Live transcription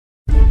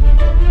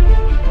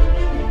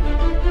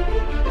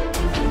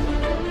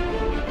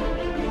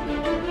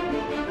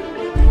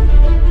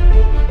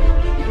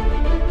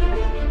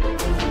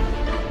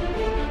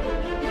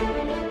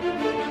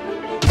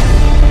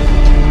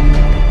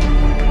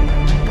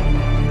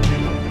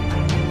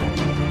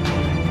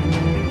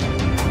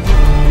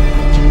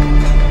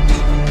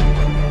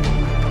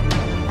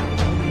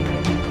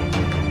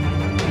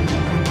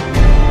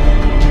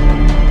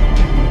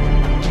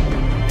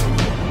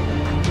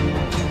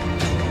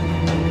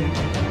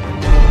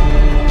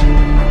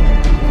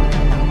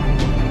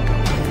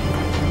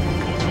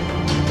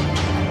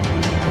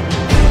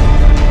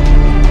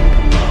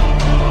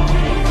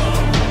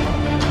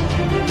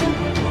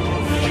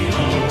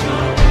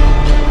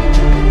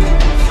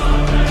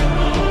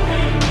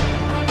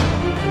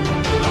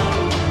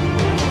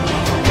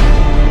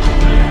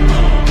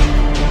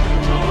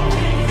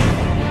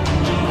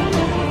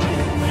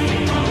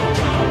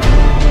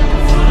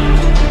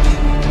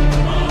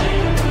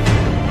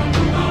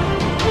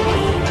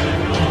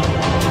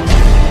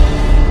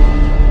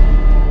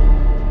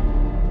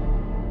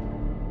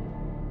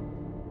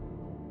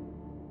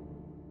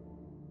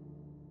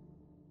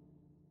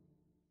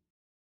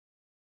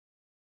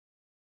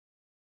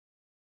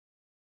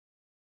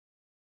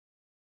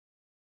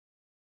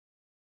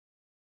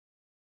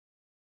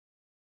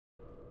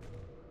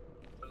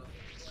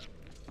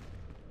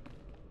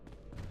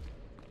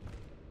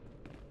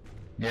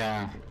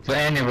Yeah, so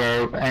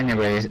anywhere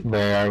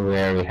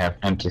where we have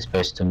empty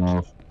space to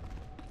move.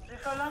 Sie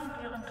verlangt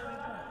ihren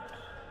Tribut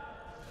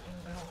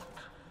in Blut.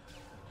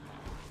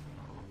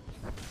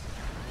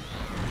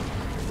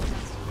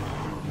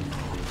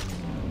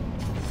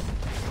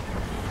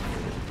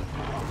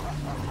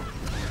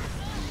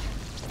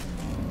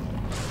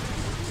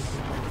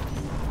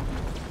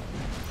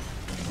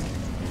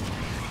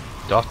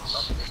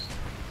 Dots.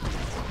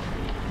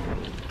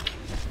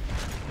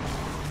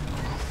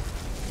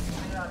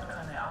 Sie hat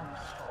keine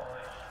Angst vor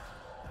euch.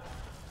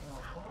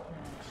 Nur vor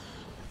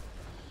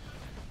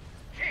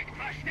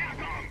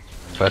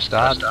uns. First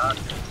start.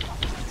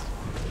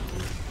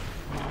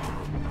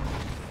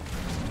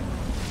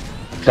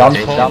 Dump.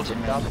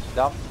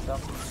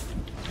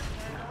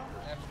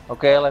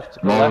 Okay, left,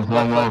 go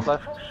Move.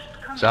 left.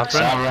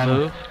 Saffron,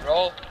 move.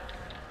 Roll.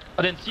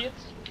 I didn't see it.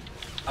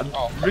 I'm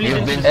Oh. really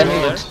You've been didn't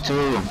through see it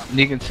too.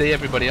 You can see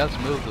everybody else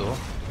move though.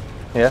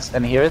 Yes,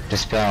 and hear it.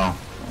 Dispel.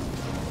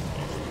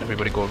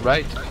 Everybody go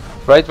right.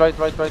 Right.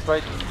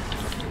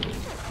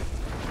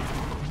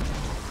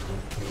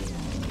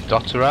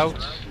 Dots are out.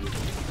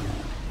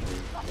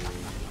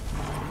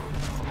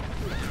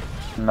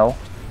 No.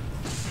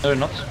 No,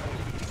 not.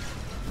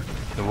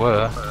 There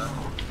were.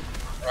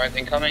 Right,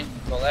 incoming.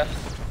 Go left.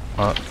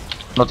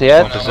 Not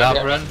yet. Go to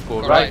Saffron,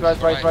 go Right.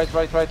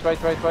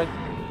 right.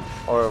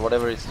 Or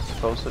whatever is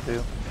closer to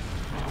you.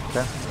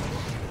 Okay.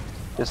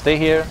 Just stay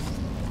here.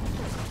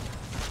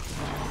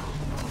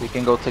 We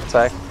can go tic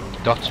tac.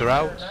 Dots are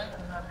out.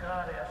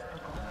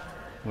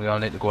 We all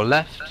need to go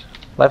left.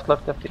 Left,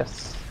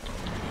 yes.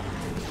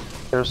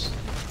 Here's.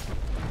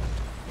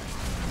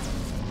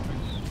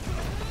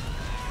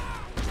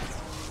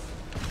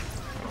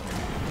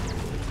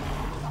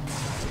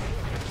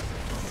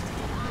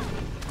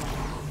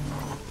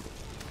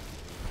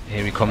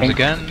 Here he comes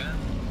again.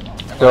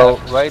 Go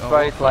Left. right, Oh,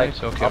 like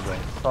right, okay, up right.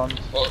 front.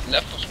 Well,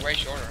 left was way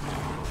shorter.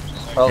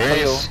 Well, for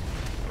you.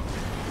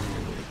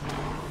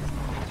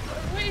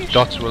 Yes.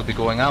 Dots will be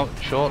going out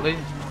shortly.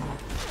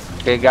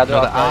 Okay, gather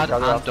Another up, right, add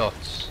gather and up.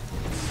 dots.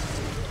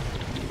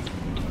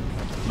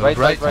 Move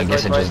Right. I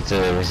guess I just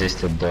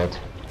resisted that.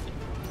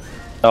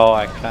 Oh,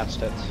 I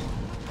catched it.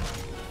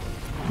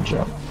 Good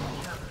job.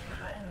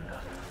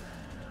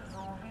 So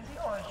wie sie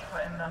euch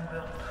verändern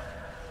wird.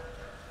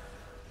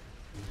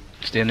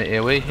 Stay in the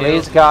AoE heal.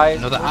 Please, guys,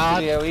 Another go to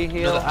add. the AoE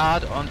heal. Another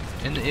add on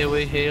in the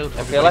AoE heal.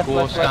 Everybody left, go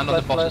left, stand on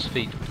left, the boss's left.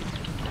 feet.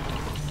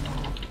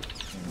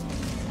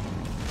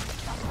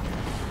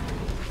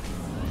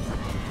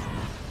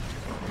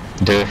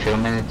 Do a few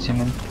minutes,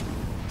 Simon?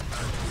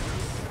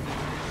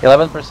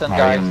 11% Are you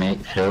guys. make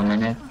few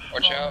minutes?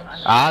 Watch out.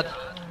 Add.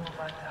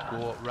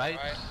 Go right.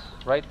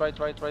 Right.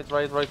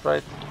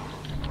 Right.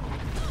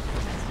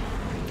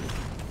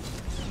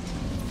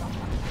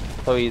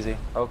 So easy.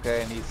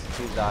 Okay, and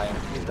he's dying.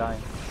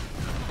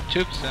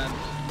 2%.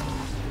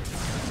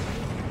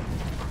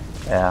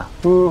 Yeah.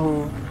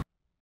 Woohoo.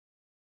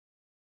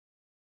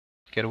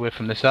 Get away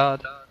from this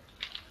ad.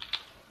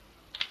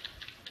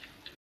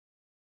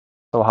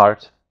 So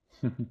hard.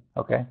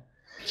 Okay.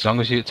 As long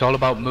as you, it's all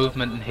about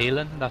movement and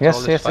healing. That's all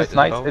Yes, this fight it's is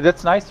nice. about.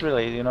 That's nice,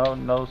 really. You know,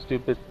 no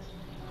stupid.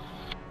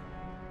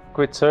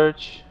 Quit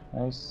search.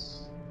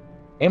 Nice.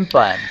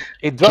 Implant.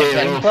 It dropped the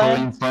KO for implant.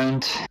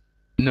 implant.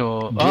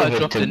 No, oh, I Give it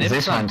dropped to an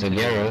this one implant. to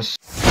Garrus.